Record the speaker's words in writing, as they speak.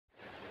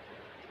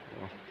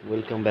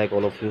Welcome back,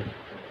 all of you.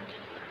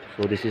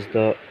 So this is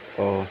the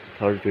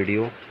third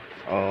video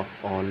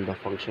on the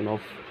function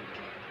of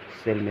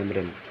cell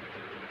membrane.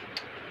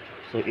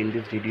 So in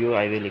this video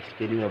I will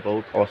explain you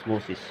about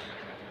osmosis.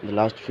 In the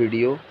last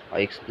video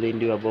I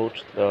explained you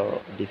about the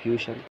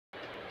diffusion.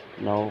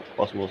 Now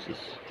osmosis.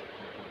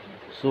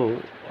 So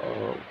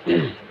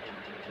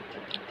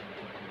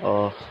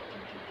uh,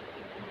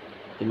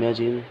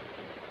 imagine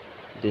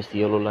this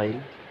yellow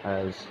line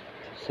as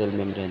cell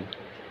membrane.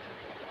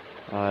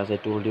 As I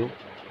told you,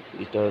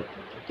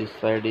 this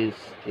side is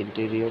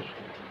interior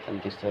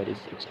and this side is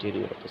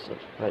exterior of the cell,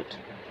 right?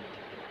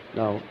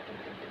 Now,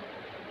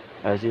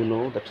 as you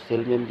know, that cell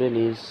membrane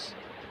is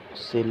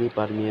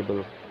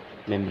semi-permeable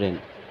membrane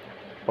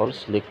or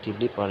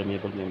selectively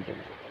permeable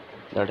membrane,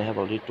 that I have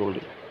already told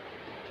you.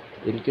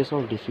 In case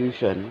of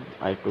diffusion,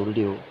 I told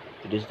you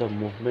it is the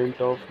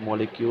movement of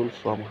molecules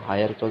from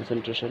higher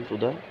concentration to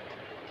the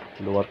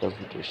lower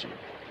concentration.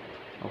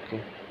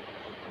 Okay.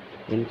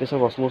 In case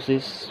of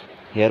osmosis,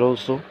 here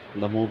also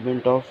the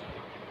movement of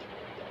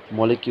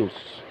molecules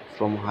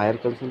from higher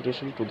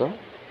concentration to the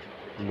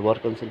lower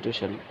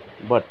concentration,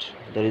 but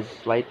there is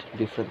slight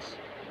difference.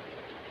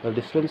 The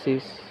difference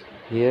is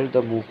here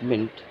the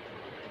movement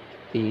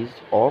is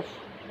of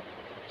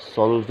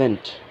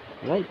solvent,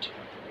 right?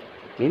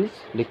 Means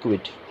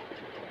liquid.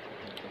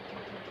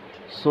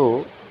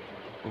 So,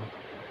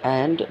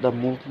 and the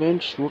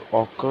movement should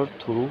occur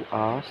through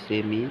a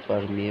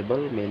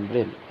semi-permeable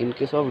membrane. In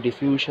case of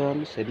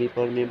diffusion,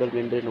 semi-permeable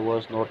membrane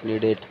was not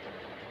needed,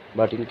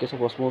 but in case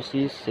of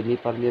osmosis,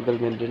 semi-permeable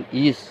membrane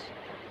is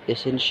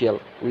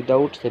essential.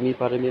 Without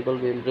semi-permeable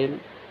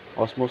membrane,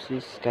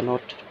 osmosis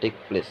cannot take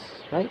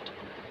place, right?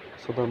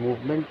 So the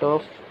movement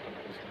of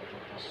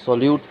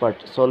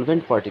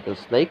solvent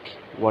particles like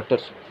water,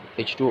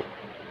 H2O,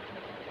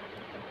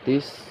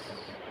 these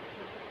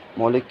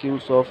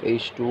molecules of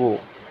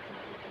H2O,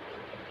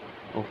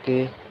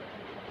 okay,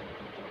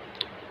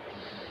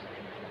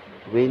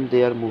 when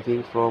they are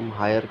moving from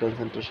higher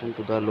concentration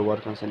to the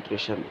lower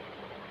concentration,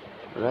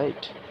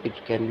 right? It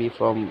can be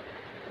from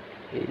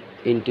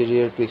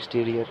interior to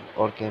exterior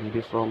or can be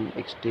from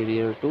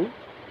exterior to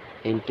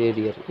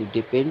interior. It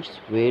depends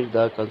where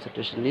the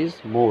concentration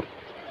is more.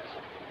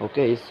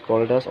 Okay, it's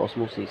called as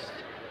osmosis.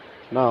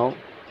 Now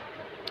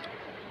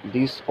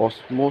this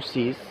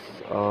osmosis,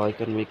 I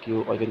can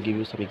give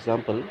you some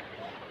example.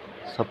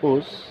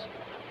 Suppose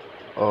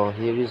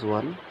here is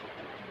one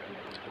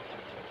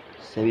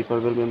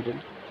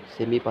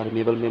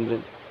semi-permeable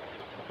membrane,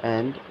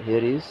 and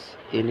here is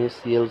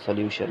NaCl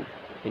solution.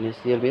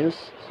 NaCl means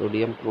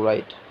sodium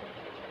chloride.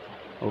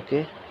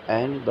 Okay,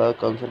 and the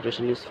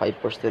concentration is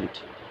 5%.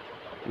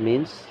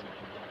 Means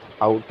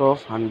out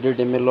of 100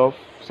 ml of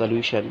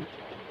solution,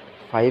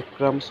 5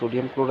 gram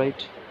sodium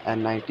chloride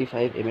and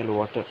 95 ml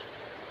water.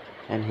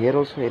 And here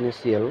also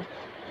NaCl,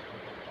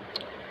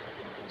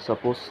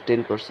 suppose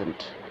 10%.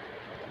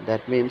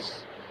 That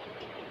means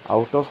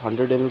out of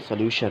 100 ml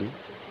solution,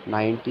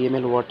 90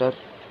 ml water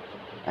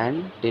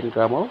and 10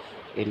 gram of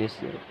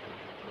NaCl.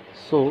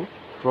 So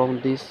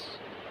from this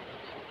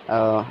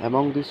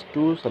among these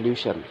two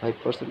solution,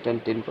 5%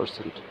 and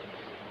 10%,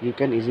 you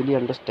can easily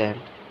understand.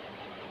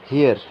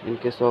 Here in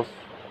case of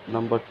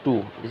number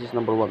 2, this is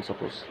number 1,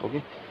 suppose.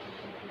 Okay,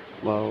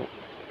 now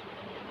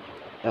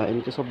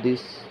in case of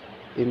this,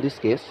 in this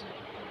case,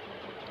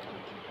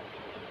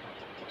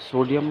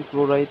 sodium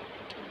chloride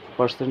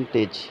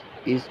percentage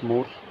is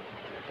more,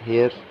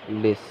 here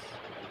less.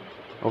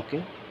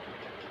 Okay,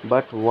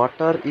 but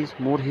water is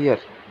more here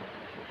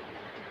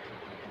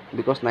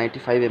because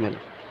 95 ml.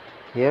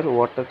 Here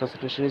water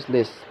concentration is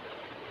less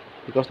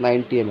because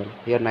 90 ml.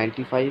 Here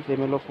 95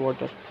 ml of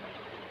water,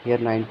 here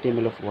 90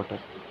 ml of water.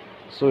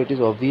 So it is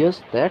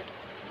obvious that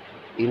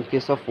in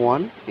case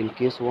 1,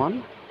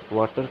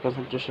 water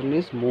concentration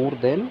is more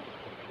than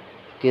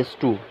case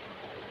 2.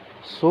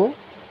 So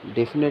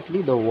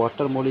definitely the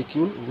water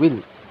molecule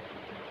will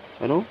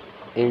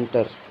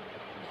enter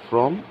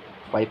from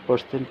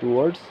 5%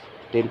 towards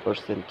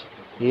 10%.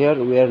 Here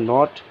we are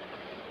not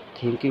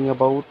thinking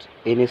about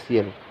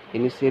NaCl.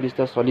 NaCl is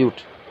the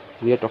solute.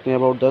 We are talking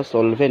about the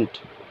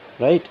solvent,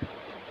 right?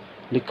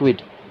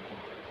 Liquid.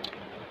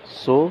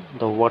 So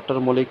the water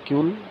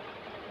molecule,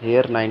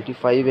 here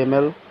 95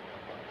 ml,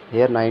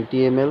 here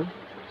 90 ml.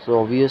 So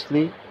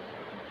obviously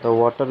the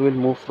water will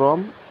move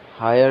from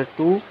higher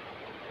to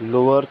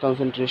lower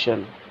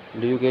concentration.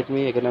 Do you get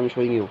me? Again I am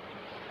showing you.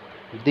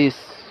 This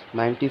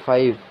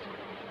 95,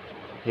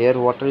 here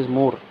water is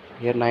more,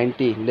 here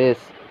 90 less.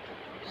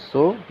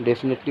 So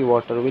definitely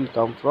water will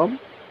come from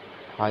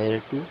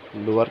higher to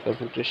lower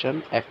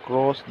concentration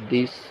across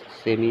this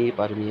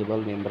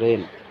semi-permeable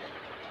membrane.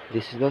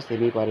 This is the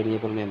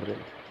semi-permeable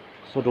membrane.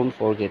 So don't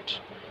forget,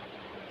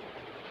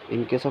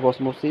 in case of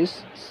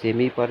osmosis,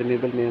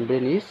 semi-permeable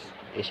membrane is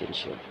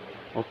essential.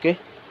 Okay.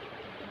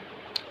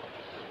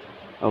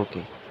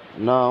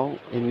 Now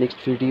in next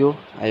video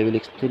I will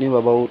explain you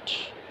about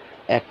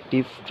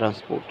active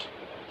transport.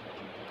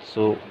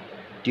 So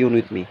tune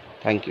with me.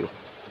 Thank you.